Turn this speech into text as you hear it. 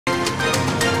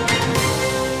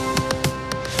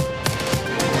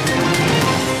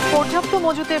পর্যাপ্ত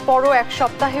মজুতের পরও এক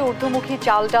সপ্তাহে ঊর্ধ্বমুখী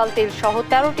চাল ডাল তেল সহ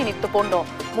 13টি নিত্যপণ্য,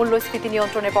 মূল্যস্ফীতি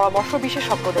নিয়ন্ত্রণে পরামর্শ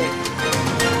বিশেষজ্ঞদের।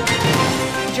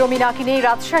 জমি না কিনেই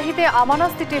রাজশাহীতে আমানা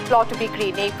সিটির প্লট বিক্রি,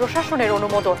 নেই প্রশাসনের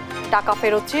অনুমোদন, টাকা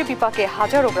ফেরত চেয়ে বিপাকে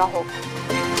হাজারো গ্রাহক।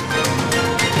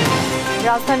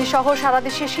 রাজধানী সহ সারা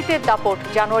দেশে শীতের দাপট,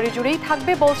 জানুয়ারি জুড়েই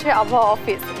থাকবে বলছে আবহাওয়া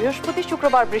অফিস। বৃহস্পতি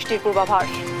শুক্রবার বৃষ্টির পূর্বাভাস।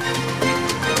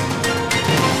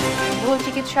 ভুল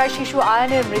চিকিৎসায় শিশু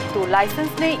আয়ানের মৃত্যু,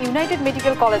 লাইসেন্স নেই ইউনাইটেড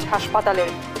মেডিকেল কলেজ হাসপাতালের,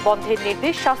 বন্ধের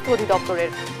নির্দেশ স্বাস্থ্য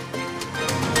অধিদপ্তরের।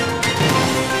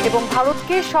 এবং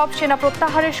ভারতকে সব সেনা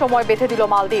প্রত্যাহারের সময় বেঁধে দিল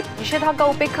মালদ্বীপ, নিষেধাজ্ঞা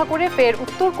উপেক্ষা করে ফের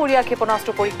উত্তর কোরিয়ার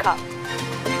ক্ষেপণাস্ত্র পরীক্ষা।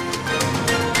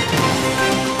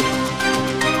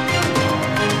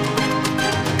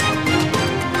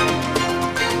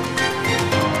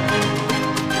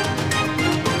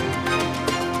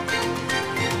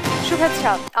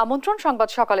 শুভেচ্ছা, আমন্ত্রণ সংবাদ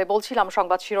সকালে। বলছিলাম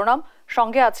সংবাদ শিরোনাম,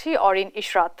 সঙ্গে আছি অরিন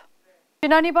ইশরাত।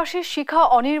 সেনানিবাসের শিখা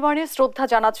অনির্বাণে শ্রদ্ধা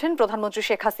জানাচ্ছেন প্রধানমন্ত্রী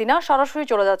শেখ হাসিনা। সরাসরি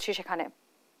চলে যাচ্ছি সেখানে।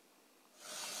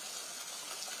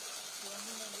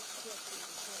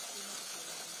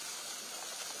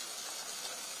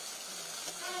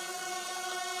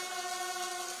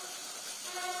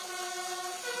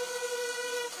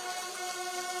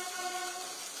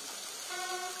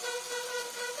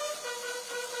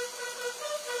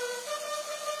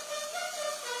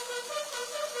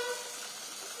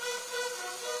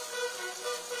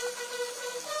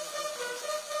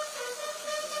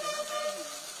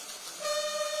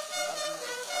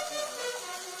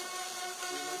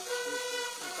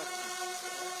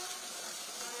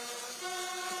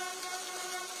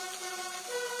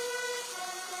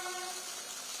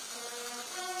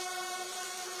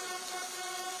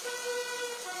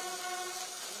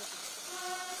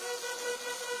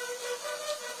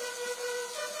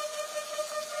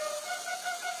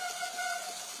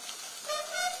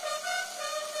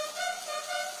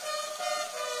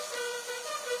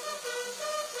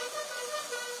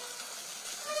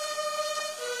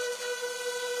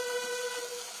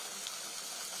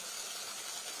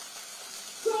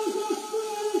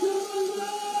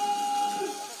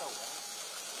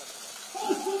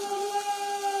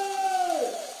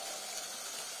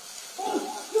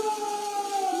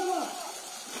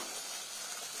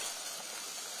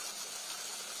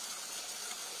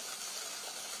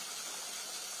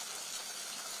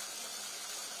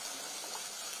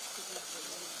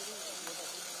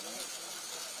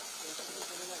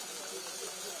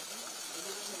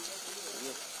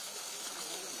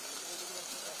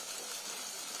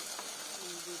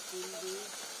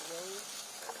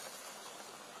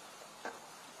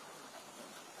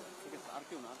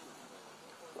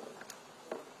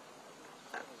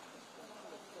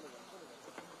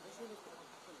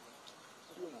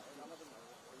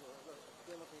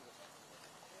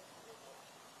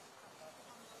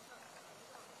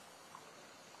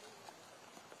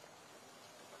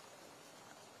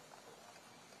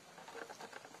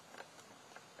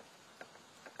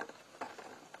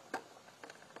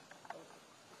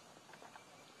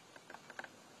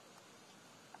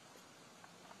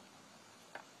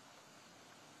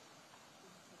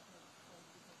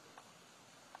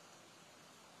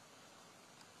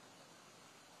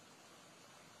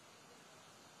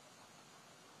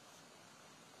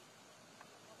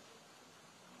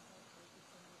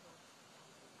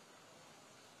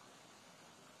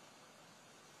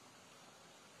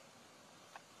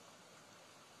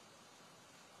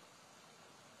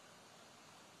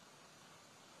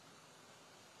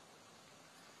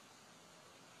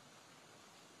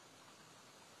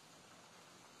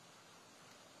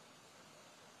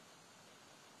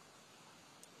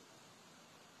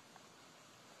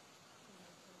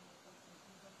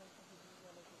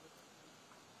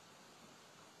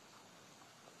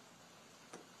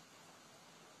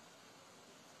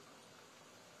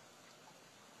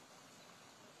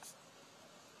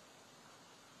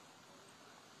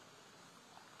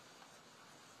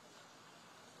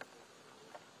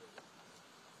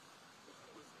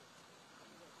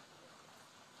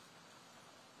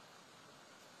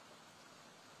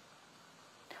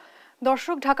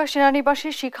 দর্শক, ঢাকা সেনানিবাসে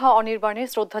শিখা অনির্বাণে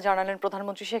শ্রদ্ধা জানালেন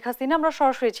প্রধানমন্ত্রী শেখ হাসিনা। আমরা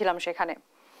সরাসরি ছিলাম সেখানে।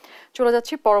 চলে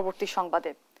যাচ্ছি পরবর্তী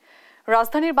সংবাদে।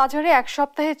 রাজধানীর বাজারে এক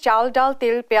সপ্তাহে চাল ডাল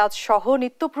তেল পেঁয়াজ সহ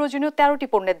নিত্য প্রয়োজনীয় 13টি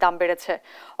পণ্যের দাম বেড়েছে।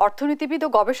 অর্থনীতিবিদ ও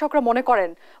গবেষকরা মনে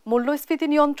করেন, মূল্যস্ফীতি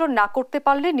নিয়ন্ত্রণ না করতে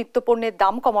পারলে নিত্যপণ্যের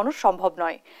দাম কমানো সম্ভব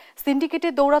নয়।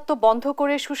 সিন্ডিকেটের দৌরাত্ম্য বন্ধ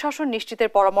করে সুশাসন নিশ্চিতের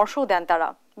পরামর্শও দেন তারা।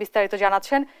 বিস্তারিত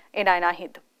জানাচ্ছেন এনায়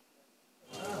নাহিদ।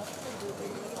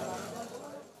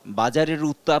 বাজারের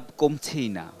উত্তাপ কমছেই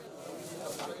না।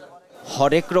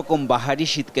 হরেক রকম বাহারি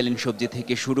শীতকালীন সবজি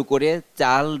থেকে শুরু করে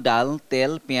চাল, ডাল,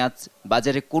 তেল, পেঁয়াজ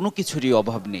বাজারে কোনো কিছুরই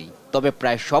অভাব নেই। তবে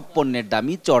প্রায় সব পণ্যের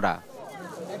দামই চড়া।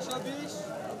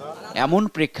 এমন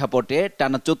প্রেক্ষাপটে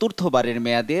টানা চতুর্থবারের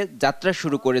মেয়াদে যাত্রা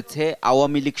শুরু করেছে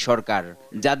আওয়ামী লীগ সরকার,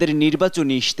 যাদের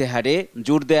নির্বাচনী ইশতেহারে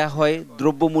জোর দেয়া হয়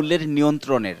দ্রব্যমূল্যের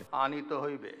নিয়ন্ত্রণের।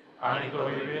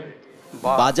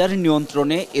 বাজার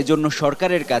নিয়ন্ত্রণে এজন্য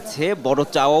সরকারের কাছে বড়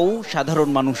চাওয়াও সাধারণ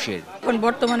মানুষের। এখন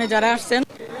বর্তমানে যারা আসছেন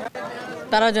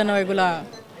তারা যেন এগুলা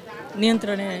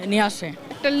নিয়ন্ত্রণে নিয়ে আসে।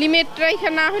 একটা লিমিট রেখে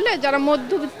না হলে যারা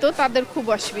মধ্যবিত্ত তাদের খুব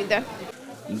অসুবিধা।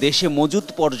 দেশে মজুদ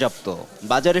পর্যাপ্ত,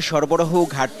 বাজারে সরবরাহ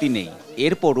ঘাটতি নেই।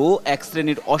 এরপরও এক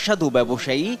শ্রেণীর অসাধু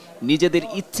ব্যবসায়ী নিজেদের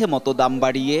ইচ্ছে মতো দাম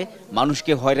বাড়িয়ে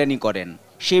মানুষকে হয়রানি করেন।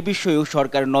 সে বিষয়েও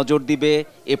সরকার নজর দিবে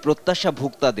এ প্রত্যাশা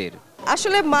ভোক্তাদের।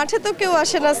 আসলে মাঠে তো কেউ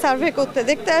আসে না সার্ভে করতে,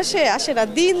 দেখতে আসে না।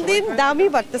 দিন দিন দামই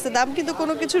বাড়তেছে, দাম কিন্তু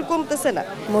কোনো কিছুর কমতেছে না।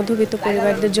 মধ্যবিত্ত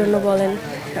পরিবারদের জন্য বলেন,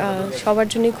 সবার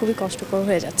জন্যই খুবই কষ্টকর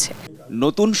হয়ে যাচ্ছে।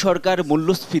 নতুন সরকার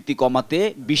মূল্যস্ফীতি কমাতে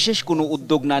বিশেষ কোনো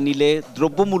উদ্যোগ না নিলে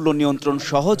দ্রব্যমূল্য নিয়ন্ত্রণ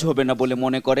সহজ হবে না বলে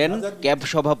মনে করেন ক্যাব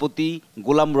সভাপতি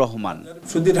গোলাম রহমান।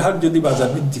 সুদের হার যদি বাজার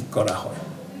ভিত্তিক করা হয়,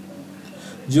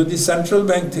 যদি সেন্ট্রাল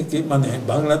ব্যাংক থেকে মানে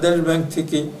বাংলাদেশ ব্যাংক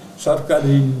থেকে সরকার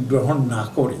ঋণ গ্রহণ না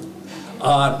করে,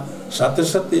 আর সাথে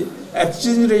সাথে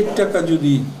এক্সচেঞ্জ রেট টাকা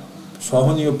যদি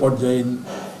সহনীয় পর্যায়ে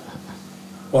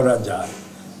করা যায়,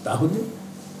 তাহলে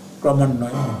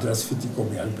ক্রমান্বয়ে মুদ্রাস্ফীতি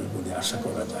কমে আসবে বলে আশা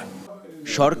করা যায়।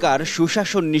 সরকার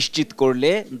সুশাসন নিশ্চিত করলে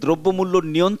দ্রব্যমূল্য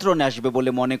নিয়ন্ত্রণে আসবে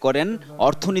বলে মনে করেন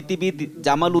অর্থনীতিবিদ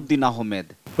জামাল উদ্দিন আহমেদ।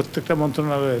 প্রত্যেকটা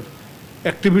মন্ত্রণালয়ের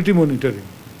অ্যাক্টিভিটি মনিটরিং,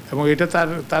 এবং এটা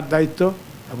তার দায়িত্ব,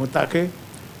 এবং তাকে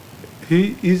he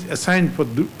is assigned for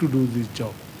to do this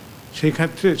job. সেই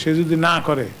ক্ষেত্রে সে যদি না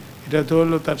করে, এটা তো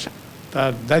হলো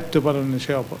তার দায়িত্ব পালনে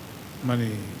সে মানে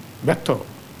ব্যর্থ,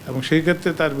 এবং সেই ক্ষেত্রে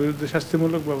তার বিরুদ্ধে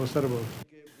শাস্তিমূলক ব্যবস্থার ব্যবস্থা।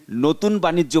 নতুন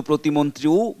বাণিজ্য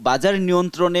প্রতিমন্ত্রীও বাজার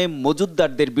নিয়ন্ত্রণে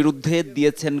মজুতদারদের বিরুদ্ধে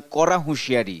দিয়েছেন কড়া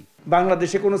হুঁশিয়ারি।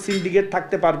 বাংলাদেশে কোনো সিন্ডিকেট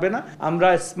থাকতে পারবে না। আমরা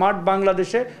স্মার্ট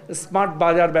বাংলাদেশে স্মার্ট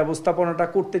বাজার ব্যবস্থাপনাটা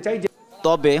করতে চাই।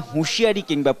 তবে হুঁশিয়ারি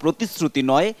কিংবা প্রতিশ্রুতি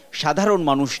নয়, সাধারণ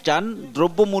মানুষ চান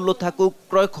দ্রব্যমূল্য থাকুক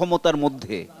ক্রয় ক্ষমতার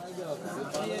মধ্যে।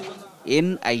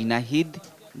 এন.আই. নাহিদ,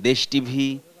 দেশ টিভি,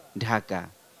 ঢাকা।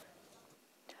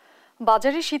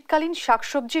 বাজারে শীতকালীন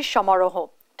শাকসবজির সমারোহ।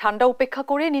 ঠান্ডা উপেক্ষা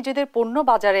করে নিজেদের পণ্য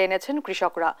বাজারে এনেছেন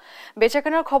কৃষকরা।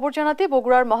 বেচাকেনার খবর জানাতে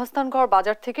বগুড়ার মহাস্থানগড়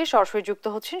বাজার থেকে সরাসরি যুক্ত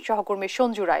হচ্ছেন সহকর্মী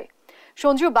সঞ্জু রায়।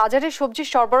 সঞ্জু, বাজারে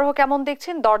সবজির সরবরাহ কেমন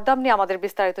দেখছেন? দরদাম নিয়ে আমাদের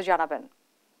বিস্তারিত জানাবেন।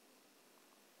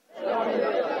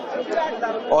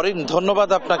 অরিন, ধন্যবাদ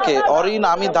আপনাকে। অরিন,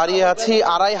 আমি দাঁড়িয়ে আছি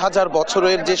 2500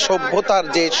 বছরের যে সভ্যতার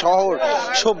যে শহর,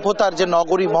 সভ্যতার যে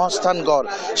নগরী মহাস্থানগড়।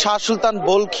 শাহ সুলতান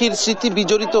বলখির স্মৃতি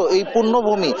বিজড়িত এই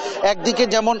পুণ্যভূমি একদিকে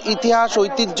যেমন ইতিহাস,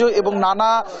 ঐতিহ্য এবং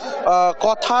নানা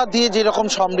কথা দিয়ে যেরকম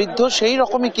সমৃদ্ধ, সেই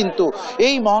রকমই কিন্তু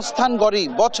এই মহাস্থানগড়ই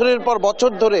বছরের পর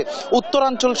বছর ধরে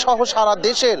উত্তরাঞ্চল সহ সারা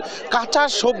দেশের কাঁচা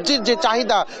সবজির যে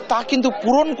চাহিদা তা কিন্তু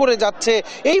পূরণ করে যাচ্ছে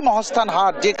এই মহাস্থান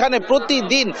হাট, যেখানে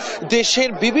প্রতিদিন দেশের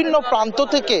বিভিন্ন প্রান্ত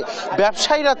থেকে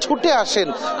ব্যবসায়ীরা ছুটে আসেন।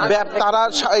 তারা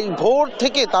ভোর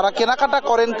থেকে তারা কেনাকাটা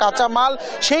করেন কাঁচামাল।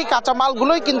 সেই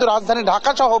কাঁচামালগুলোই কিন্তু রাজধানী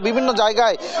ঢাকা সহ বিভিন্ন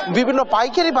জায়গায় বিভিন্ন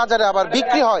পাইকারি বাজারে আবার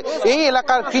বিক্রি হয়। এই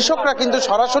এলাকার কৃষকরা কিন্তু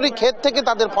সরাসরি ক্ষেত থেকে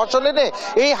তাদের ফসল এনে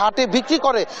এই হাটে বিক্রি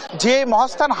করে। যে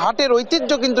মহাস্থান হাটের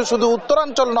ঐতিহ্য কিন্তু শুধু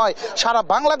উত্তরাঞ্চল নয়, সারা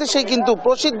বাংলাদেশেই কিন্তু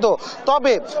প্রসিদ্ধ।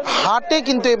 তবে হাটে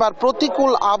কিন্তু এবার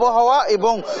প্রতিকূল আবহাওয়া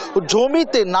এবং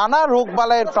জমিতে নানা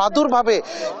রোগবালাইয়ের প্রাদুর্ভাবে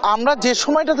আমরা যে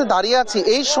সময়টাতে দাঁড়িয়ে আছি,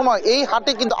 এই সময় এই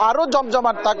হাটে কিন্তু আরো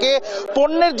জমজমাট থাকে।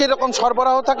 পণ্যের যেরকম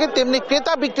সরবরাহ থাকে, তেমনি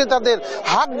ক্রেতা বিক্রেতাদের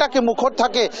হাক ডাকে মুখর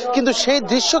থাকে। কিন্তু সেই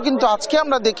দৃশ্য কিন্তু আজকে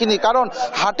আমরা দেখিনি, কারণ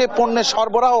হাটে পণ্যের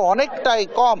সরবরাহ অনেকটাই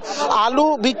কম। আলু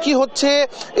বিক্রি হচ্ছে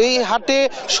এই হাটে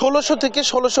 1600 থেকে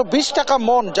 1620 টাকা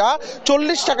মন, যা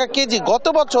 40 টাকা কেজি। গত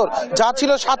বছর যা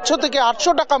ছিল 700 থেকে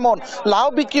 800 টাকা মন। লাউ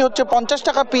বিক্রি হচ্ছে 50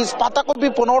 টাকা পিস, পাতাকপি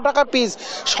 15 টাকা পিস,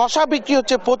 শশা বিক্রি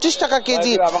হচ্ছে 25 টাকা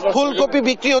কেজি, ফুলকপি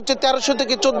বিক্রি হচ্ছে 1300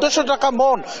 থেকে 1400 টাকা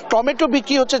মন, টমেটো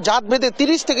বিক্রি হচ্ছে জাত ভেদে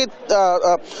 30 থেকে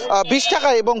 20 টাকা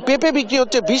এবং পেঁপে বিক্রি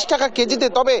হচ্ছে 20 টাকা কেজিতে।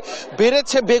 তবে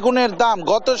বেড়েছে বেগুনের দাম।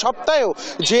 গত সপ্তাহেও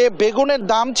যে বেগুনের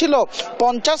দাম ছিল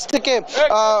 50 থেকে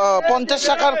 50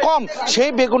 টাকার কম,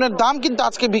 সেই বেগুনের দাম কিন্তু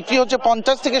আজকে বিক্রি হচ্ছে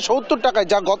 50 থেকে 70 টাকায়,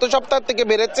 যা গত সপ্তাহ থেকে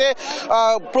বেড়েছে।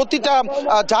 প্রতিটা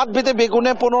জাত ভেদে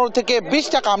বেগুনে 15 থেকে 20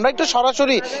 টাকা। আমরা একটু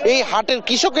সরাসরি এই হাটের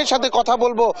কৃষকের সাথে কথা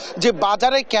বলবো যে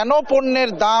বাজারে কেন পণ্যের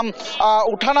দাম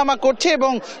উঠানামা করছে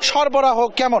এবং সরবরাহ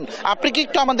কেমন। আপনি কি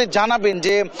একটু আমাদের জানাবেন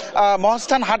যে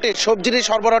মহাস্থান হাটের সবজির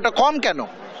সরবরাহটা কম কেন?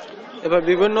 এবার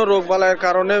বিভিন্ন রোগবালাইয়ের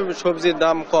কারণে সবজির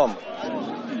দাম কম।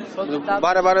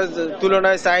 বারে বারে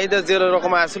তুলনায় চাহিদা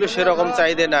যেরকম আসছিল সেরকম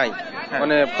চাহিদা নাই,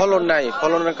 মানে ফলন নাই।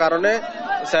 ফলনের কারণে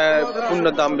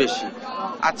পণ্যের দাম বেশি।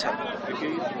 আচ্ছা,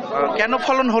 কেন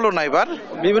ফলন হলো না এবার?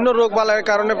 বিভিন্ন রোগ বালাইয়ের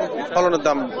কারণে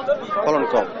ফলন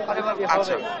কম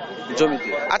আচ্ছা জমিতে।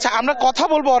 আচ্ছা, আমরা কথা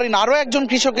বলবো অরিন আরো একজন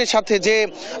কৃষকের সাথে, যে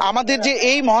আমাদের যে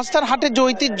এই মহাস্থান হাটের যে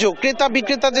ঐতিহ্য, ক্রেতা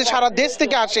বিক্রেতা যে সারা দেশ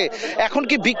থেকে আসে, এখন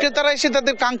কি বিক্রেতারা এসে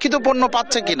তাদের কাঙ্ক্ষিত পণ্য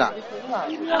পাচ্ছে কিনা?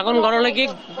 এখন গণলে কি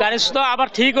গাড়ি তো আবার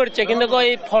ঠিক করছে, কিন্তু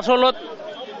এই ফসল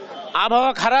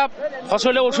আবহাওয়া খারাপ,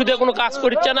 ফসলে ওষুধে কোনো কাজ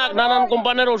করছে না, নানান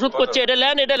কোম্পানির ওষুধ করছে, এটা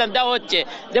লেন দেওয়া হচ্ছে,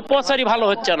 যে পচারি ভালো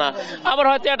হচ্ছে না। আবার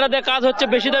হয়তো এটা দিয়ে কাজ হচ্ছে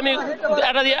বেশি দামি,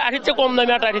 এটা দিয়ে আসছে কম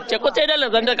দামি, এটা আসছে করছে, এটা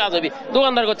লেন কাজ হবে,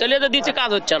 দোকানদার করছে, এটা দিচ্ছে কাজ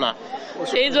হচ্ছে না,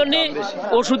 এই জন্যই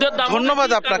ওষুধের দাম। ধন্যবাদ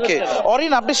আপনাকে।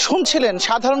 অরিন, আপনি শুনছিলেন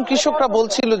সাধারণ কৃষকরা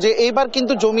বলছিল যে এইবার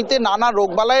কিন্তু জমিতে নানা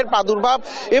রোগবালাইয়ের প্রাদুর্ভাব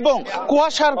এবং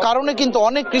কুয়াশার কারণে কিন্তু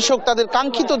অনেক কৃষক তাদের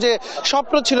কাঙ্ক্ষিত যে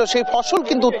স্বপ্ন ছিল সেই ফসল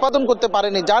কিন্তু উৎপাদন করতে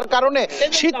পারেনি, যার কারণে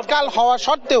শীতকাল হওয়া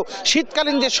সত্ত্বেও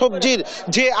শীতকালীন যে সবজির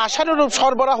যে আশানুরূপ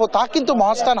সরবরাহ তা কিন্তু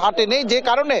মহাস্থান হাটে নেই, যে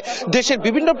কারণে দেশের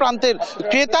বিভিন্ন প্রান্তের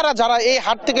ক্রেতারা যারা এই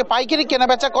হাট থেকে পাইকারি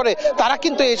কেনাবেচা করে তারা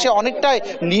কিন্তু এসে অনেকটাই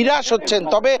নিরাশ হচ্ছেন।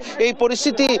 তবে এই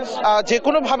পরিস্থিতি যে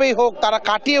কোনোভাবেই হোক তারা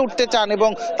কাটিয়ে উঠতে চান এবং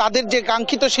তাদের যে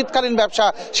কাঙ্ক্ষিত শীতকালীন ব্যবসা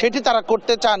সেটি তারা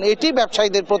করতে চান, এটি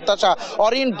ব্যবসায়ীদের প্রত্যাশা।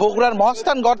 অরিন, বগুড়ার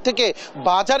মহাস্থানগড় থেকে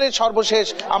বাজারের সর্বশেষ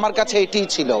আমার কাছে এটিই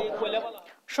ছিল।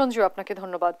 সঞ্জু, আপনাকে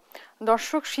ধন্যবাদ।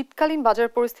 দর্শক, শীতকালীন বাজার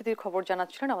পরিস্থিতির খবর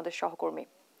জানাচ্ছিলেন আমাদের সহকর্মী।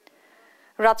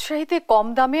 রাজশাহীতে কম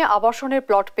দামে আবাসনের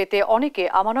প্লট পেতে অনেকে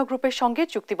আমানা গ্রুপের সঙ্গে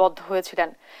চুক্তিবদ্ধ হয়েছিলেন,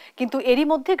 কিন্তু এরই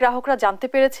মধ্যে গ্রাহকরা জানতে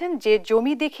পেরেছেন যে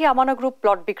জমি দেখে আমানা গ্রুপ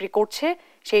প্লট বিক্রি করছে,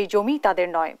 সেই জমি তাদের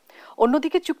নয়।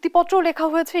 অন্যদিকে চুক্তিপত্র লেখা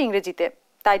হয়েছে ইংরেজিতে,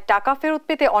 তাই টাকা ফেরত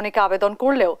পেতে অনেকে আবেদন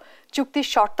করলেও চুক্তির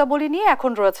শর্তাবলী নিয়ে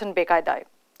এখন রয়েছেন বেকায়দায়।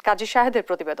 কাজী শাহেদের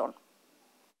প্রতিবেদন।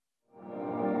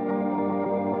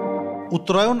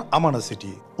 উত্তরায়ণ আমানা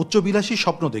সিটি উচ্চবিলাসী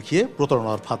স্বপ্ন দেখিয়ে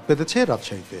প্রতারণার ফাঁদ পেতেছে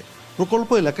রাজশাহীতে। প্রকল্প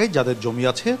এলাকায় যাদের জমি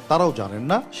আছে তারাও জানেন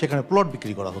না সেখানে প্লট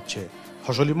বিক্রি করা হচ্ছে।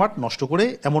 ফসলি মাঠ নষ্ট করে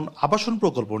এমন আবাসন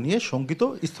প্রকল্প নিয়ে শঙ্কিত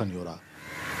স্থানীয়রা।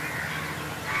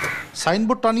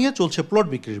 সাইনবোর্ড টানিয়ে চলছে প্লট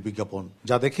বিক্রির বিজ্ঞাপন,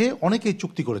 যা দেখে অনেকেই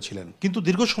চুক্তি করেছিলেন, কিন্তু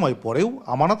দীর্ঘ সময় পরেও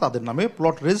আমানা তাদের নামে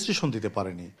প্লট রেজিস্ট্রেশন দিতে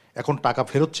পারেনি। এখন টাকা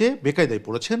ফেরত চেয়ে বেকায়দায়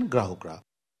পড়েছেন গ্রাহকরা।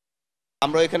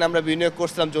 আমরা বিনিয়োগ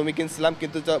করছিলাম, জমি কিনছিলাম,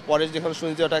 কিন্তু পরে যখন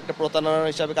শুনছি ওটা একটা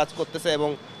প্রতারণা হিসাবে কাজ করতেছে এবং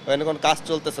কোনো কাজ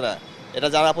চলতেছে না, এটা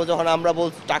জানার পর যখন আমরা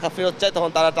টাকা ফেরত চাই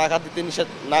তখন তারা টাকা দিতে নিষেধ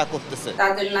না করতেছে।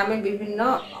 তাদের নামে বিভিন্ন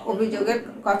অভিযোগের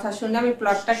কথা শুনে আমি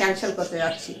প্লটটা ক্যান্সেল করতে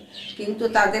যাচ্ছি, কিন্তু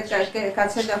তাদের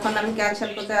কাছে যখন আমি ক্যান্সেল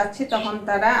করতে যাচ্ছি তখন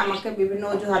তারা আমাকে বিভিন্ন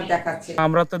অজুহাত দেখাচ্ছে।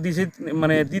 আমরা তো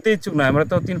দিতে ইচ্ছুক না, আমরা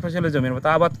তো 3 ফসলের জমি আমরা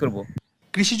তো আবাদ করব।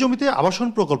 কৃষি জমিতে আবাসন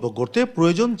প্রকল্প গড়তে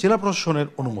প্রয়োজন জেলা প্রশাসনের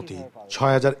অনুমতি।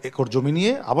 ৬,০০০ একর জমি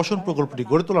নিয়ে আবাসন প্রকল্পটি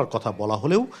গড়ে তোলার কথা বলা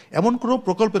হলেও এমন কোনো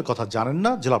প্রকল্পের কথা জানেন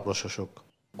না জেলা প্রশাসক।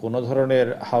 কোনো ধরনের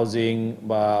হাউজিং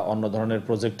বা অন্য ধরনের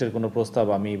প্রজেক্টের কোনো প্রস্তাব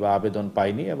আমি বা আবেদন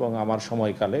পাইনি এবং আমার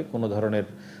সময়কালে কোনো ধরনের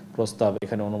প্রস্তাব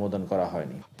এখানে অনুমোদন করা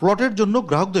হয়নি। প্লটের জন্য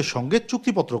গ্রাহকদের সঙ্গে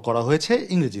চুক্তিপত্র করা হয়েছে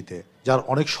ইংরেজিতে, যার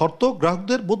অনেক শর্ত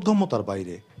গ্রাহকদের বোধগম্যতার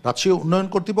বাইরে। রাজশাহী উন্নয়ন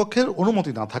কর্তৃপক্ষের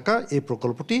অনুমতি না থাকা এই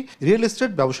প্রকল্পটি রিয়েল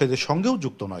এস্টেট ব্যবসায়ীদের সঙ্গেও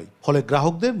যুক্ত নয়, ফলে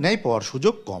গ্রাহকদের ন্যায় পাওয়ার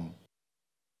সুযোগ কম।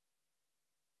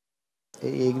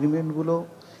 এই এগ্রিমেন্টগুলো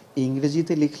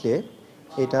ইংরেজিতে লিখলে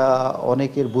এটা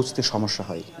অনেকের বুঝতে সমস্যা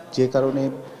হয়, যে কারণে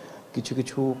কিছু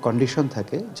কিছু কন্ডিশন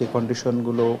থাকে, যে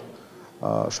কন্ডিশনগুলো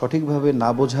সঠিকভাবে না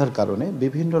বোঝার কারণে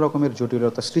বিভিন্ন রকমের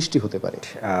জটিলতা সৃষ্টি হতে পারে।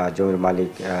 জমির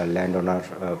মালিক, ল্যান্ড ওনার,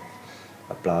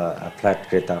 ফ্ল্যাট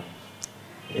ক্রেতা,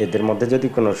 এদের মধ্যে যদি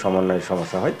কোনো সমন্বয়ের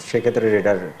সমস্যা হয় সেক্ষেত্রে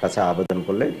রেডার কাছে আবেদন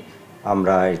করলে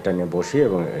আমরা এটা নিয়ে বসি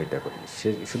এবং এটা করি।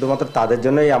 শুধুমাত্র তাদের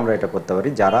জন্যই আমরা এটা করতে পারি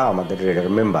যারা আমাদের রেডার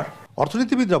মেম্বার।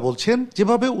 অর্থনীতিবিদরা বলছেন,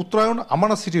 যেভাবে উত্তরায়ণ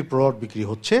আমানা সিটির প্লট বিক্রি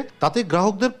হচ্ছে তাতে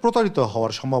গ্রাহকদের প্রতারিত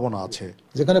হওয়ার সম্ভাবনা আছে।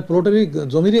 যেখানে প্লটেরই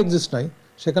জমিরই এক্সিস্ট নাই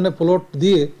সেখানে প্লট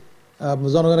দিয়ে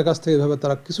জনগণের কাছ থেকে এভাবে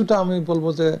তারা কিছুটা, আমি বলবো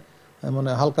যে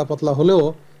হালকা পাতলা হলেও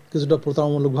কিছুটা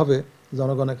প্রতারণামূলকভাবে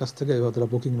জনগণের কাছ থেকে এভাবে তারা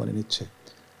বুকিং মানি নিচ্ছে,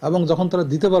 এবং যখন তারা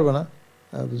দিতে পারবে না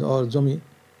জমি,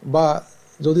 বা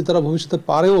যদি তারা ভবিষ্যতে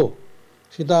পারেও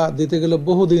সেটা দিতে গেলে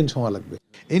বহুদিন সময় লাগবে।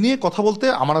 এ নিয়ে কথা বলতে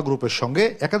আমানা গ্রুপের সঙ্গে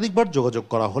একাধিকবার যোগাযোগ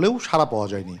করা হলেও সাড়া পাওয়া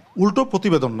যায়নি। উল্টো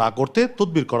প্রতিবেদন না করতে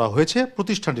তদবির করা হয়েছে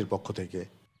প্রতিষ্ঠানটির পক্ষ থেকে।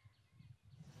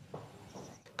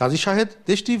 কাজী শাহেদ,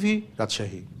 দেশ টিভি,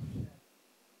 রাজশাহী।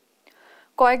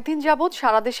 কয়েকদিন যাবৎ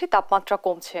সারা দেশে তাপমাত্রা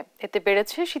কমছে, এতে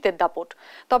বেড়েছে শীতের দাপট।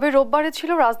 তবে রোববারে ছিল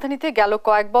রাজধানীতে গেল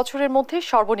কয়েক বছরের মধ্যে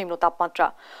সর্বনিম্ন তাপমাত্রা।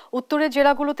 উত্তরের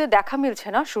জেলাগুলোতে দেখা মিলছে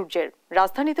না সূর্যের।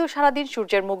 রাজধানীতেও সারাদিন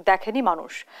সূর্যের মুখ দেখেনি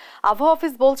মানুষ। আবহাওয়া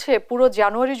অফিস বলছে পুরো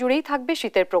জানুয়ারি জুড়েই থাকবে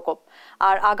শীতের প্রকোপ,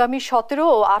 আর আগামী 17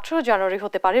 ও 18 জানুয়ারি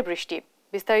হতে পারে বৃষ্টি।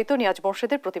 বিস্তারিত নিয়াজ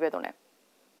মোর্শেদের প্রতিবেদনে।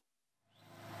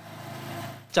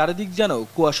 চারিদিক যেন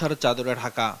কুয়াশার চাদরে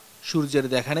ঢাকা, সূর্যের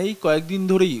দেখা নেই কয়েকদিন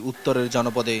ধরেই উত্তরের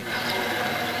জনপদে।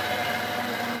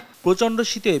 প্রচণ্ড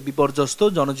শীতে বিপর্যস্ত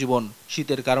জনজীবন।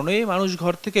 শীতের কারণে মানুষ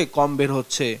ঘর থেকে কম বের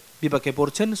হচ্ছে, বিপাকে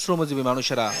পড়ছেন শ্রমজীবী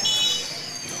মানুষেরা।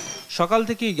 সকাল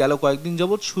থেকেই গেল কয়েকদিন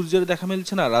যাবৎ সূর্যের দেখা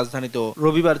মিলছে না রাজধানীতেও।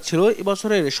 রবিবার ছিল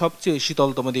এবছরের সবচেয়ে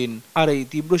শীতলতম দিন। আর এই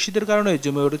তীব্র শীতের কারণে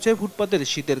জমে উঠেছে ফুটপাতের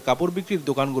শীতের কাপড় বিক্রির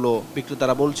দোকানগুলো।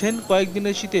 বিক্রেতারা বলছেন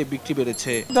কয়েকদিনের শীতে বিক্রি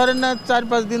বেড়েছে। ধরেন না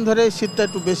 ৪-৫ দিন ধরে শীতটা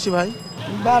একটু বেশি ভাই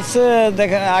বাড়ছে,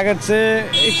 দেখেন আগের চেয়ে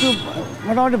একটু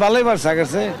মোটামুটি ভালোই বাড়ছে, আগের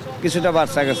চেয়ে কিছুটা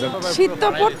বাড়ছে। আগের চেয়ে শীত তো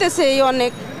পড়তেছে,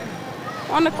 অনেক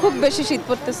অনেক খুব বেশি শীত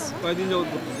পড়তেছে। কয়েকদিন যাবৎ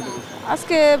পড়তেছে?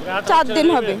 আজকে 4 দিন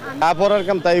হবে। তারপরের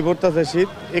কাম তাই পড়তেছে, শীত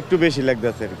একটু বেশি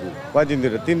লাগতেছে আর কি, কয়েকদিন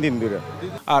ধরে 3 দিন ধরে।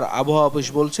 আর আবহাওয়া অফিস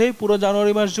বলছে পুরো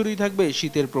জানুয়ারি মাস জুড়েই থাকবে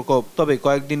শীতের প্রকোপ, তবে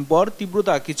কয়েকদিন পর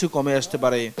তীব্রতা কিছু কমে আসতে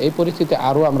পারে। এই পরিস্থিতি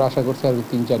আরও আমরা আশা করছি আর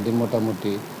 3-4 দিন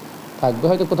মোটামুটি থাকবে।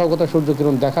 হয়তো কোথাও কোথাও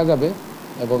সূর্যকিরণ দেখা যাবে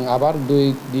এবং আবার 2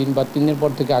 দিন বা 3 দিন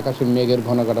পর থেকে আকাশে মেঘের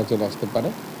ঘন ঘটা চলে আসতে পারে।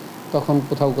 তখন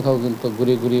কোথাও কোথাও কিন্তু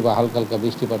গুড়ি গুড়ি বা হালকা হালকা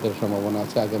বৃষ্টিপাতের সম্ভাবনা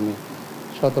আছে আগামী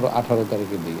 17-18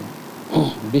 তারিখের দিকে।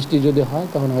 বৃষ্টি যদি হয়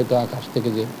তখন হয়তো আকাশ থেকে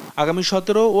যে আগামী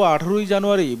 17 ও 18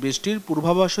 জানুয়ারি বৃষ্টির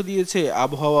পূর্বাভাসও দিয়েছে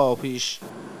আবহাওয়া অফিস।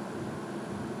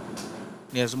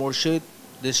 নিয়াজ মোর্শেদ,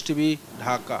 দেশ টিভি,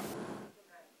 ঢাকা।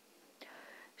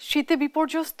 শীতে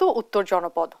বিপর্যস্ত উত্তর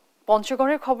জনপদ।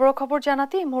 পঞ্চগড়ের খবরাখবর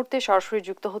জানাতে এই মুহূর্তে সরাসরি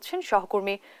যুক্ত হচ্ছেন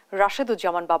সহকর্মী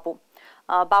রাশেদুজ্জামান বাবু।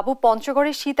 বাবু,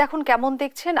 পঞ্চগড়ের শীত এখন কেমন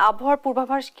দেখছেন? আবহাওয়ার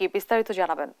পূর্বাভাস কি, বিস্তারিত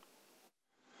জানাবেন।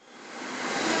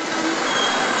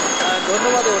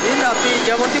 ধন্যবাদ অরিন। আপনি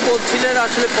যেমনটি বলছিলেন,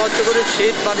 আসলে পঞ্চগড়ের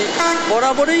শীত মানে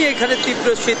বরাবরই এখানে তীব্র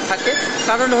শীত থাকে।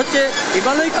 কারণ হচ্ছে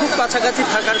হিমালয় খুব কাছাকাছি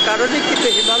থাকার কারণে কিন্তু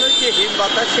হিমালয় যে হিম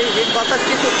বাতাস, সেই হিম বাতাস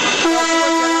কিন্তু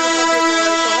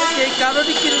এই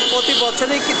কারণে কিন্তু প্রতি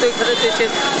বছরেই কিন্তু এখানে দেশের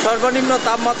সর্বনিম্ন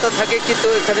তাপমাত্রা থাকে কিন্তু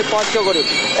এখানে পঞ্চগড়ে।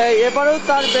 এবারেও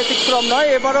তার ব্যতিক্রম নয়।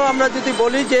 এবারেও আমরা যদি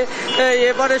বলি যে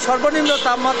এবারে সর্বনিম্ন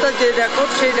তাপমাত্রা যে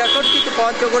রেকর্ড, সেই রেকর্ড কিন্তু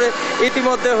পঞ্চগড়ে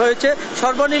ইতিমধ্যে হয়েছে।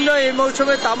 সর্বনিম্ন এই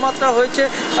মৌসুমে তাপমাত্রা হয়েছে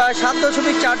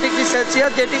 7.4 ডিগ্রি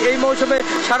সেলসিয়াস, যেটি এই মৌসুমে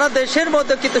সারা দেশের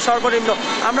মধ্যে কিন্তু সর্বনিম্ন।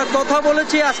 আমরা কথা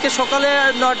বলেছি আজকে সকালে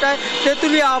 9টায়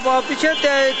তেঁতুলিয়া আবহাওয়া অফিসে।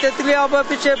 তেঁতুলিয়া আবহাওয়া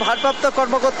অফিসে ভারপ্রাপ্ত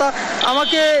কর্মকর্তা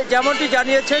আমাকে যেমনটি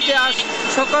জানিয়েছে যে আজ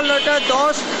সকাল 9টায়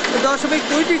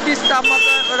 10.2 ডিগ্রি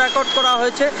তাপমাত্রা রেকর্ড করা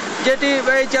হয়েছে, যেটি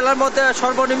এই জেলার মধ্যে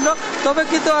সর্বনিম্ন। তবে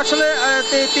কিন্তু আসলে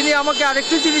তিনি আমাকে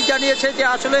আরেকটু জিনিস জানিয়েছে যে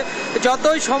আসলে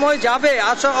যতই সময় যাবে,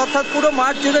 অর্থাৎ পুরো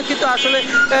মাস জুড়ে কিন্তু আসলে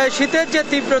শীতের যে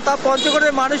তীব্রতা,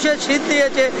 পঞ্চগড়ের মানুষের শীত দিয়ে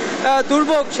যে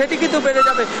দুর্ভোগ, সেটি কিন্তু বেড়ে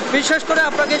যাবে। বিশেষ করে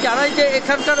আপনাকে জানাই যে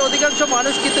এখানকার অধিকাংশ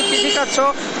মানুষ কিন্তু কৃষিকাজ সহ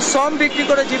শ্রম বিক্রি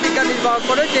করে জীবিকা নির্বাহ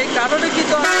করে, যে কারণে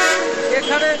কিন্তু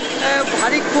এখানে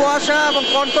ভারী কুয়াশা এবং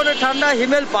কনকনে ঠান্ডা,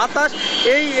 হিমেল বাতাস,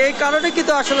 এই কারণে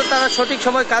কিন্তু আসলে তারা সঠিক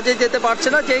সময় কাজে যেতে পারছে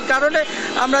না। যেই কারণে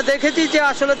আমরা দেখেছি যে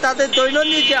আসলে তাদের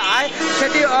দৈনন্দিন যে আয়,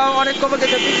 সেটি অনেক কমে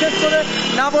গেছে। বিশেষ করে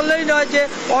না বললেই নয় যে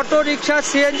অটো রিক্সা,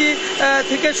 সিএনজি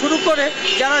থেকে শুরু করে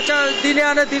যারা দিনে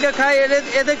আনে দিনে খায়,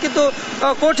 এদের কিন্তু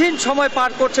কঠিন সময়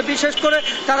পার করছে। বিশেষ করে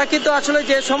তারা কিন্তু আসলে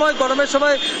যে সময় গরমের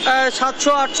সময় 700,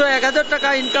 800, 1000 টাকা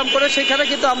ইনকাম করে, সেখানে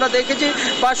কিন্তু আমরা দেখেছি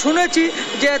বা শুনেছি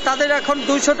যে তাদের এখন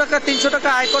 200 টাকা, 300 টাকা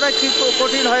আয় করা কি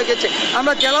কঠিন হয়ে গেছে।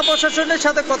 আমরা জেলা প্রশাসনের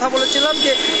সাথে কথা বলেছিলাম,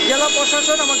 যে জেলা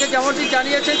প্রশাসন আমাকে যেমনটি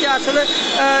জানিয়েছে যে আসলে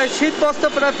শীতবস্ত্র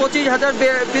প্রায় 25,000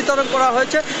 বিতরণ করা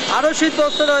হয়েছে। আরও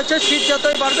শীতবস্ত্র রয়েছে, শীত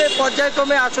যতই বাড়বে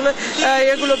পর্যায়ক্রমে আসলে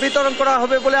এগুলো বিতরণ করা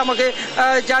হবে বলে আমাকে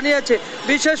জানিয়েছে।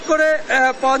 বিশেষ করে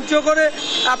পঞ্চগড়ে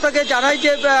আপনাকে জানাই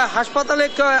যে হাসপাতালে,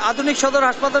 আধুনিক সদর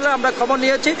হাসপাতালে আমরা খবর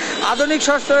নিয়েছি। আধুনিক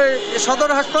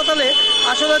সদর হাসপাতালে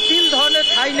আসলে 3 ধরনের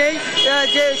ঠাঁই নেই।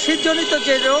 যে শীতজনিত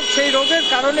যে রোগ, সেই রোগের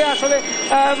কারণে আসলে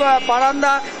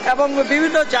বারান্দা এবং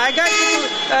বিভিন্ন জায়গায় কিন্তু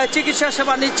চিকিৎসা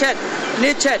সেবা নিচ্ছেন।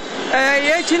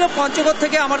 এই ছিল পঞ্চগড়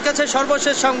থেকে আমার কাছে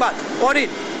সর্বশেষ সংবাদ।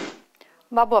 অরিন।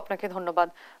 বাবু, আপনাকে ধন্যবাদ।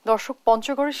 দর্শক,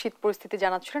 পঞ্চগড়ের শীত পরিস্থিতি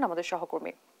জানাচ্ছিলেন আমাদের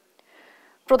সহকর্মী।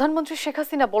 প্রধানমন্ত্রী শেখ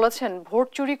হাসিনা বলেছেন, ভোট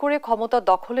চুরি করে ক্ষমতা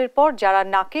দখলের পর যারা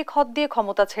নাকে খত দিয়ে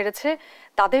ক্ষমতা ছেড়েছে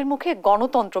তাদের মুখে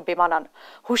গণতন্ত্র বেমানান।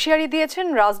 হুঁশিয়ারি দিয়েছেন,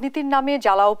 রাজনীতির নামে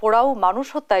জ্বালাও পোড়াও, মানুষ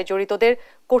হত্যায় জড়িতদের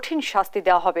কঠিন শাস্তি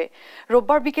দেওয়া হবে।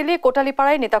 রোববার বিকেলে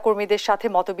কোটালীপাড়ায় নেতাকর্মীদের সাথে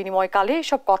মতবিনিময়কালে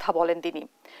এসব কথা বলেন তিনি।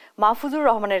 মাহফুজুর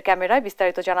রহমানের ক্যামেরায়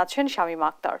বিস্তারিত জানাচ্ছেন শামীমা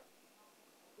আক্তার।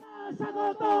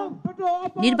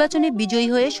 নির্বাচনে বিজয়ী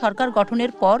হয়ে সরকার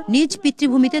গঠনের পর নিজ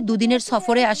পিতৃভূমিতে দুদিনের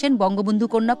সফরে আসেন বঙ্গবন্ধু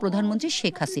কন্যা প্রধানমন্ত্রী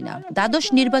শেখ হাসিনা। দ্বাদশ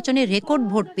নির্বাচনে রেকর্ড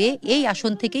ভোট পেয়ে এই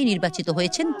আসন থেকেই নির্বাচিত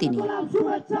হয়েছেন তিনি।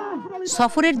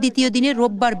 সফরের দ্বিতীয় দিনে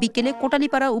রোববার বিকেলে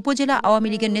কোটালীপাড়া উপজেলা আওয়ামী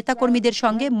লীগের নেতাকর্মীদের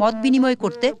সঙ্গে মত বিনিময়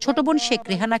করতে ছোট বোন শেখ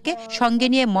রেহানাকে সঙ্গে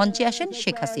নিয়ে মঞ্চে আসেন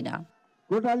শেখ হাসিনা।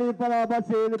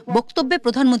 বক্তব্যে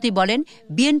প্রধানমন্ত্রী বলেন,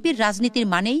 বিএনপির রাজনীতির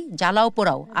মানেই জ্বালাও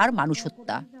পোড়াও আর মানুষ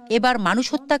হত্যা। এবার মানুষ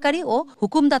হত্যাকারী ও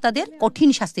হুকুমদাতাদের কঠিন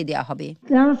শাস্তি দেওয়া হবে।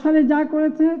 13 সালে যা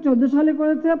করেছে, 14 সালে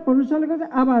করেছে, 15 সালে করেছে,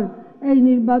 আবার এই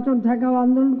নির্বাচন ঠেকাও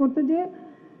আন্দোলন করতে গিয়ে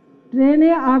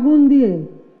ট্রেনে আগুন দিয়ে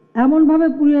এমনভাবে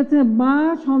পুড়িয়েছে, মা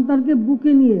সন্তানকে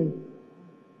বুকে নিয়ে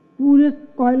পুড়ে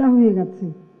কয়লা হয়ে গেছে।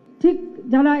 ঠিক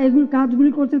যারা এগুলি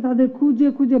কাজগুলি করছে তাদের খুঁজে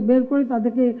খুঁজে বের করে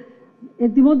তাদেরকে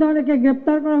ইতিমধ্যে অনেকে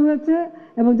গ্রেপ্তার করা হয়েছে,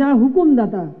 এবং যারা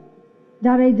হুকুমদাতা,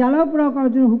 যারা এই জ্বালাও পোড়াও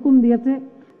করার জন্য হুকুম দিয়েছে,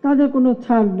 তাদের কোনো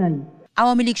ছাড় নাই।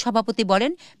 আওয়ামী লীগ সভাপতি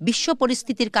বলেন, বিশ্ব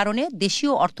পরিস্থিতির কারণে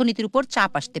দেশীয় অর্থনীতির উপর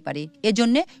চাপ আসতে পারে,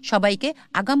 এজন্য সবাইকে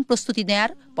আগাম প্রস্তুতি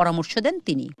নেয়ার পরামর্শ দেন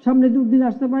তিনি। সামনে দুর্দিন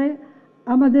আসতে পারে,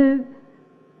 আমাদের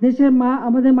দেশের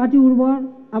আমাদের মাটি উর্বর,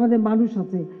 আমাদের মানুষ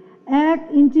আছে, 1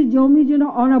 ইঞ্চি জমি যেন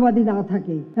অনাবাদি না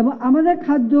থাকে, এবং আমাদের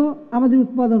খাদ্য আমাদের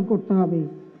উৎপাদন করতে হবে।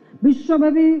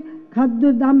 বিশ্বব্যাপী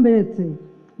খাদ্যের দাম বেড়েছে,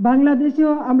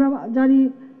 বাংলাদেশেও আমরা জানি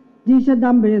জিনিসের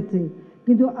দাম বেড়েছে,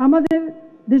 কিন্তু আমাদের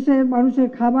দেশের মানুষের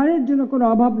খাবারের জন্য কোনো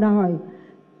অভাব না হয়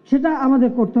সেটা আমাদের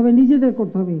করতে হবে, নিজেদের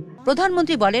করতে হবে।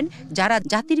 প্রধানমন্ত্রী বলেন, যারা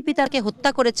জাতির পিতাকে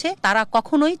হত্যা করেছে তারা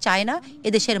কখনোই চায় না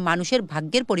এদেশের মানুষের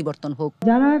ভাগ্যের পরিবর্তন হোক।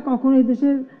 যারা কখনো এই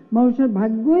দেশের মানুষের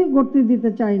ভাগ্যই গড়তে দিতে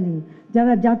চায়নি,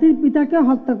 যারা জাতির পিতাকে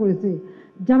হত্যা করেছে,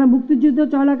 যারা মুক্তিযুদ্ধ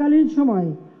চলাকালীন সময়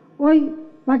ওই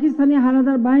পাকিস্তানি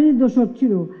হানাদার বাহিনীর দোসর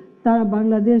ছিল, তারা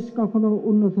বাংলাদেশ কখনো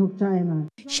উন্নত হোক চায় না।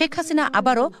 শেখ হাসিনা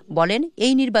আবারও বলেন,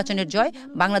 এই নির্বাচনের জয়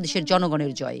বাংলাদেশের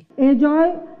জনগণের জয়। এ জয়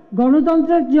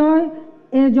গণতন্ত্রের জয়,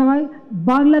 এ জয়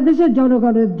বাংলাদেশের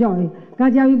জনগণের জয়।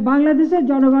 কাজে আমি বাংলাদেশের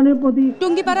জনগণের প্রতি।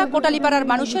 টুঙ্গিপাড়া কোটালীপাড়ার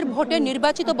মানুষের ভোটে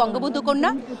নির্বাচিত বঙ্গবন্ধু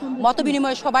কন্যা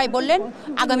মতবিনিময়ে সবাই বললেন,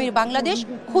 আগামীর বাংলাদেশ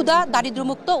ক্ষুধা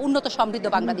দারিদ্র্যমুক্ত উন্নত সমৃদ্ধ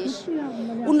বাংলাদেশ।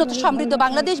 উন্নত সমৃদ্ধ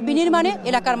বাংলাদেশ বিনির্মাণে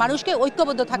এলাকার মানুষকে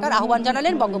ঐক্যবদ্ধ থাকার আহ্বান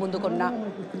জানালেন বঙ্গবন্ধু কন্যা।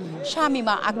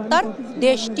 শামিমা আক্তার,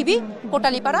 দেশ টিভি,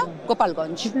 কোটালীপাড়া,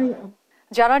 গোপালগঞ্জ।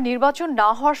 যারা নির্বাচন না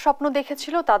হওয়ার স্বপ্ন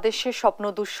দেখেছিল তাদের সে স্বপ্ন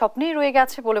দুঃস্বপ্নেই রয়ে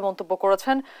গেছে বলে মন্তব্য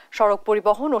করেছেন সড়ক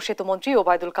পরিবহন ও সেতুমন্ত্রী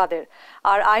ওবায়দুল কাদের।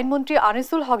 আর আইনমন্ত্রী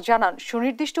আনিসুল হক জানান,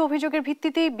 সুনির্দিষ্ট অভিযোগের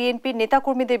ভিত্তিতেই বিএনপির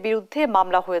নেতাকর্মীদের বিরুদ্ধে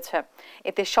মামলা হয়েছে,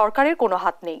 এতে সরকারের কোনো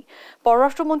হাত নেই।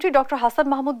 পররাষ্ট্রমন্ত্রী ডক্টর হাসান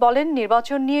মাহমুদ বলেন,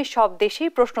 নির্বাচন নিয়ে সব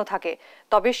দেশেই প্রশ্ন থাকে,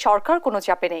 তবে সরকার কোনো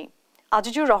চাপে নেই।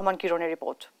 আজিজুর রহমান কিরণের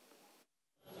রিপোর্ট।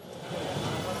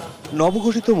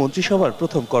 নবগঠিত মন্ত্রিসভার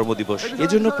প্রথম কর্মদিবস,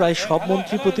 এজন্য প্রায় সব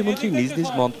মন্ত্রী প্রতিমন্ত্রী নিজ নিজ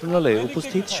মন্ত্রণালয়ে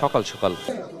উপস্থিত সকাল সকাল।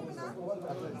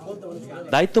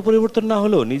 দায়িত্ব পরিবর্তন না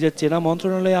হলেও নিজের চেনা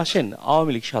মন্ত্রণালয়ে আসেন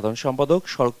আওয়ামী লীগ সাধারণ সম্পাদক,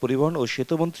 সড়ক পরিবহন ও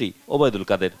সেতুমন্ত্রী ওবায়দুল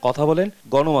কাদের। কথা বলেন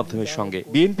গণমাধ্যমের সঙ্গে।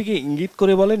 বিএনপিকে ইঙ্গিত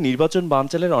করে বলেন, নির্বাচন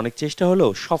বানচালের অনেক চেষ্টা হলেও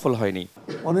সফল হয়নি।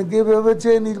 অনেকে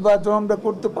ভেবেছে নির্বাচন আমরা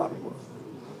করতে পারবো,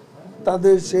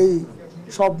 তাদের সেই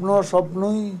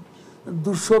স্বপ্নই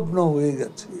দুঃস্বপ্ন হয়ে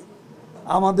গেছে।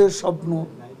 আমাদের স্বপ্ন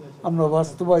আমরা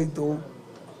বাস্তবায়িত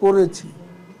করেছি।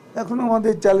 এখন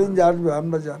আমাদের চ্যালেঞ্জ আসবে,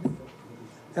 আমরা জানি।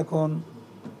 এখন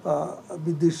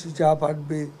বিদেশি চাপ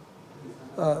আসবে,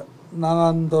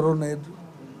 নানান ধরনের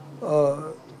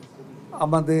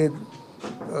আমাদের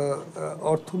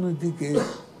অর্থনীতিকে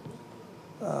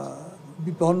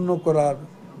বিপন্ন করার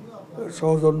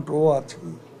ষড়যন্ত্রও আছে।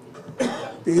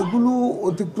 এগুলো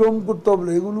অতিক্রম করতে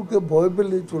হবে, এগুলোকে ভয়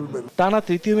পেলে চলবে না। টানা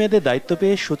তৃতীয় মেয়াদে দায়িত্ব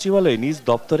পেয়ে সচিবালয়ে নিজ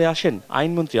দপ্তরে আসেন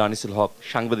আইনমন্ত্রী আনিসুল হক।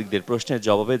 সাংবাদিকদের প্রশ্নের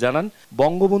জবাবে জানান,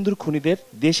 বঙ্গবন্ধুর খুনিদের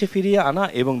দেশে ফিরিয়ে আনা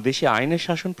এবং দেশে আইনের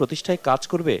শাসন প্রতিষ্ঠায় কাজ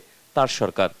করবে তার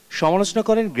সরকার। সমালোচনা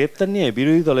করেন গ্রেপ্তার নিয়ে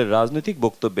বিরোধী দলের রাজনৈতিক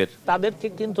বক্তব্যের। তাদেরকে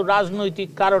কিন্তু রাজনৈতিক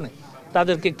কারণে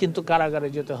তাদেরকে কিন্তু কারাগারে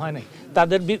যেতে হয় নাই,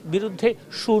 তাদের বিরুদ্ধে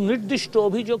সুনির্দিষ্ট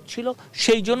অভিযোগ ছিল,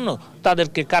 সেই জন্য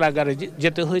তাদেরকে কারাগারে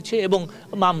যেতে হয়েছে এবং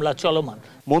মামলা চলমান।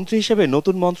 মন্ত্রী হিসেবে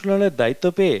নতুন মন্ত্রণালয়ের দায়িত্ব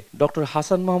পেয়ে ডক্টর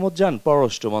হাসান মাহমুদ যান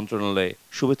পররাষ্ট্র মন্ত্রণালয়ে।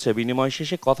 শুভেচ্ছা বিনিময়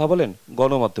শেষে কথা বলেন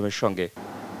গণমাধ্যমের সঙ্গে।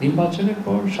 নির্বাচনের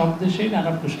পর সব দেশেই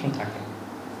নানা প্রশ্ন থাকে,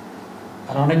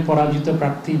 আর অনেক পরাজিত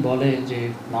প্রার্থী বলে যে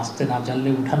নাচতে না জানলে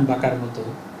উঠান বাঁকার মতো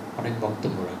অনেক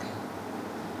বক্তব্য রাখে।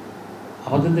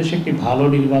 আমাদের দেশে একটি ভালো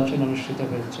নির্বাচন অনুষ্ঠিত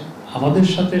হয়েছে। আমাদের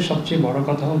সাথে সবচেয়ে বড়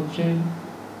কথা হচ্ছে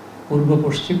পূর্ব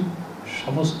পশ্চিম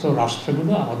সমস্ত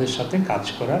রাষ্ট্রগুলো আমাদের সাথে কাজ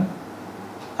করার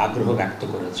আগ্রহ ব্যক্ত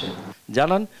করেছে।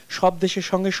 জানান, সব দেশের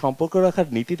সঙ্গে সম্পর্ক রাখার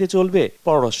নীতিতে চলবে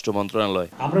পররাষ্ট্র মন্ত্রণালয়।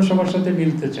 আমরা সবার সাথে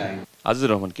মিলতে চাই।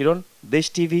 আজিজুর রহমান কিরণ, দেশ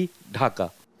টিভি, ঢাকা।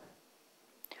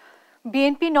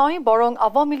 বিএনপি নয় বরং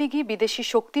আওয়ামী লীগই বিদেশি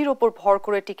শক্তির ওপর ভর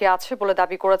করে টিকে আছে বলে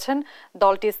দাবি করেছেন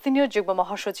দলটির সিনিয়র যুগ্ম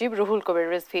মহাসচিব রুহুল কবির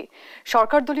রিজভী।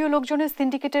 সরকার দলীয় লোকজনের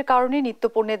সিন্ডিকেটের কারণে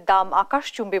নিত্যপণ্যের দাম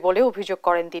আকাশচুম্বী বলে অভিযোগ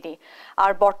করেন তিনি।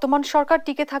 আর বর্তমান সরকার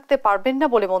টিকে থাকতে পারবেন না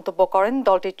বলে মন্তব্য করেন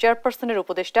দলটির চেয়ারপারসনের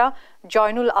উপদেষ্টা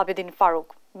জয়নুল আবেদিন ফারুক।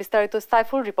 বিস্তারিত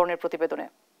সাইফুল রিপনের প্রতিবেদনে।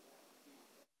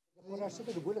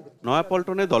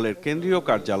 নয়াপল্টনে দলের কেন্দ্রীয়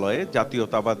কার্যালয়ে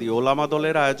জাতীয়তাবাদী ওলামা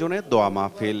দলের আয়োজনে দোয়া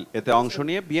মাহফিল। এতে অংশ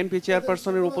নিয়ে বিএনপি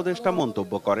চেয়ারপারসনের উপদেষ্টা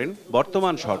মন্তব্য করেন,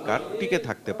 বর্তমান সরকার টিকে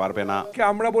থাকতে পারবে না।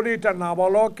 আমরা বলি এটা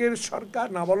নাবালকের সরকার,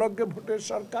 নাবালককে ভোটের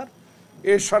সরকার।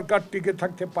 এই সরকার টিকে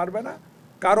থাকতে পারবে না,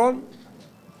 কারণ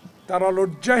তারা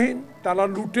লজ্জাহীন, তারা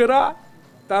লুটেরা,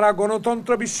 তারা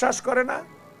গণতন্ত্র বিশ্বাস করে না,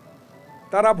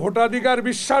 তারা ভোটাধিকার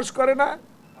বিশ্বাস করে না,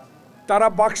 তারা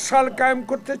বাকশাল কায়েম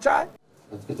করতে চায়।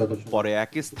 পরে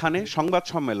একই স্থানে সংবাদ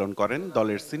সম্মেলন করেন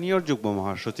দলের সিনিয়র যুগ্ম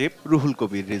মহাসচিব রুহুল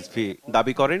কবির রিজভী।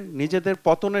 দাবি করেন, নিজেদের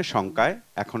পতনের শঙ্কায়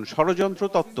এখন ষড়যন্ত্র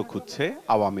তত্ত্ব খুঁজছে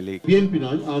আওয়ামী লীগ। বিএনপি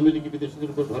নয়, আওয়ামী লীগ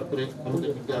বিদেশিদের উপর ভর করে ক্ষমতা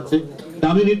টিকে আছে।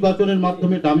 দামি নির্বাচনের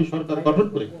মাধ্যমে দামি সরকার গঠন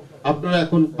করে আপনারা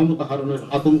এখন ক্ষমতা হারানোর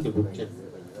আতঙ্কে ভুগছেন।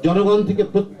 জনগণ থেকে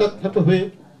প্রত্যাখ্যাত হয়ে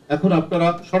এখন আপনারা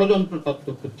ষড়যন্ত্র তত্ত্ব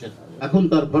খুঁজছেন। এখন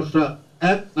তার ভরসা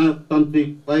এক নায়কতান্ত্রিক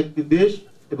কয়েকটি দেশ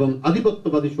এবং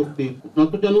আধিপত্যবাদী শক্তি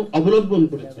নতজানু অবলম্বন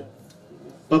করেছে,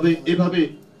 তবে এভাবে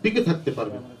টিকে থাকতে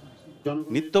পারবে না।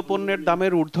 নিত্যপণ্যের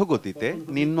দামের ঊর্ধ্বগতিতে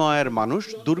নিম্ন আয়ের মানুষ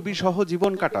দুর্বিষহ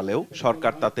জীবন কাটালেও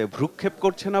সরকার তাতে ভ্রুক্ষেপ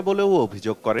করছে না বলেও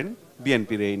অভিযোগ করেন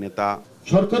বিএনপির এই নেতা।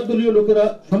 সরকার দলীয় লোকেরা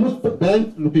সমস্ত ব্যাংক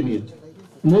লুটে নিয়েছে।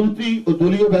 মন্ত্রী ও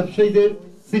দলীয় ব্যবসায়ীদের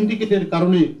সিন্ডিকেটের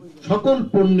কারণে সকল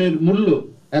পণ্যের মূল্য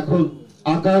এখন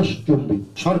আকাশচুম্বী।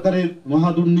 সরকারের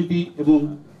মহাদুর্নীতি এবং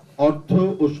অর্থ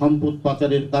ও সম্পদ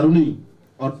পাচারের কারণেই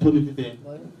অর্থনীতিতে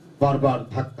বারবার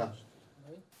ধাক্কা।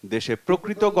 দেশে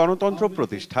প্রকৃত গণতন্ত্র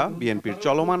প্রতিষ্ঠা বিএনপির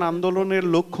চলমান আন্দোলনের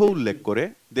লক্ষ্য উল্লেখ করে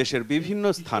দেশের বিভিন্ন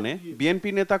স্থানে বিএনপি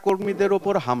নেতা কর্মীদের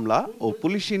ওপর হামলা ও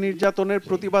পুলিশি নির্যাতনের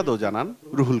প্রতিবাদও জানান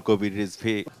রুহুল কবির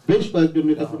রিজভী। বেশ কয়েকজন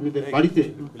নেতা কর্মীদের বাড়িতে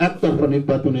একতরফা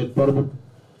নির্বাচনের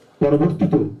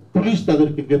পরবর্তীতে পুলিশ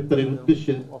তাদেরকে গ্রেপ্তারের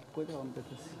উদ্দেশ্যে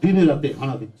দিনে রাতে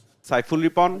হানা দিচ্ছে। সাইফুল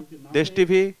রিপন, দেশ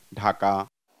টিভি, ঢাকা।